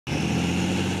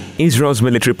Israel's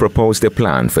military proposed a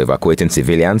plan for evacuating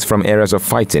civilians from areas of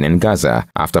fighting in Gaza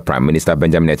after Prime Minister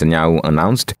Benjamin Netanyahu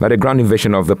announced that a ground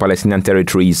invasion of the Palestinian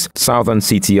territory's southern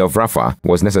city of Rafah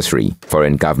was necessary.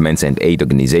 Foreign governments and aid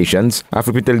organizations have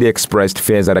repeatedly expressed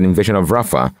fears that an invasion of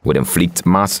Rafah would inflict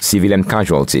mass civilian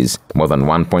casualties. More than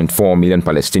 1.4 million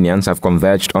Palestinians have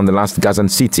converged on the last Gazan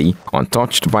city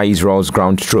untouched by Israel's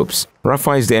ground troops.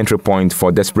 Rafah is the entry point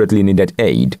for desperately needed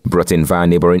aid brought in via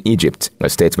neighboring Egypt.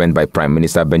 A statement by Prime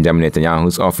Minister Benjamin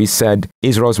Netanyahu's office said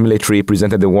Israel's military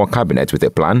presented the war cabinet with a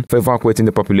plan for evacuating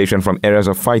the population from areas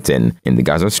of fighting in the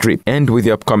Gaza Strip and with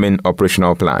the upcoming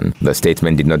operational plan. The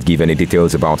statement did not give any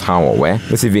details about how or where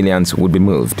the civilians would be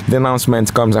moved. The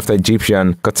announcement comes after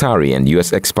Egyptian, Qatari and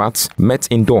US experts met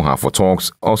in Doha for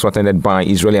talks also attended by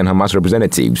Israeli and Hamas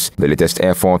representatives, the latest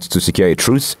effort to secure a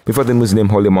truce before the Muslim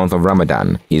holy month of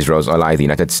Ramadan. Israel's ally, the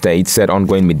United States, said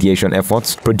ongoing mediation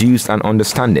efforts produced an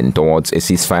understanding towards a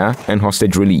ceasefire and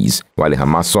hostage release, while a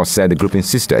Hamas source said the group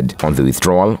insisted on the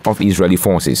withdrawal of Israeli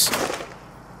forces.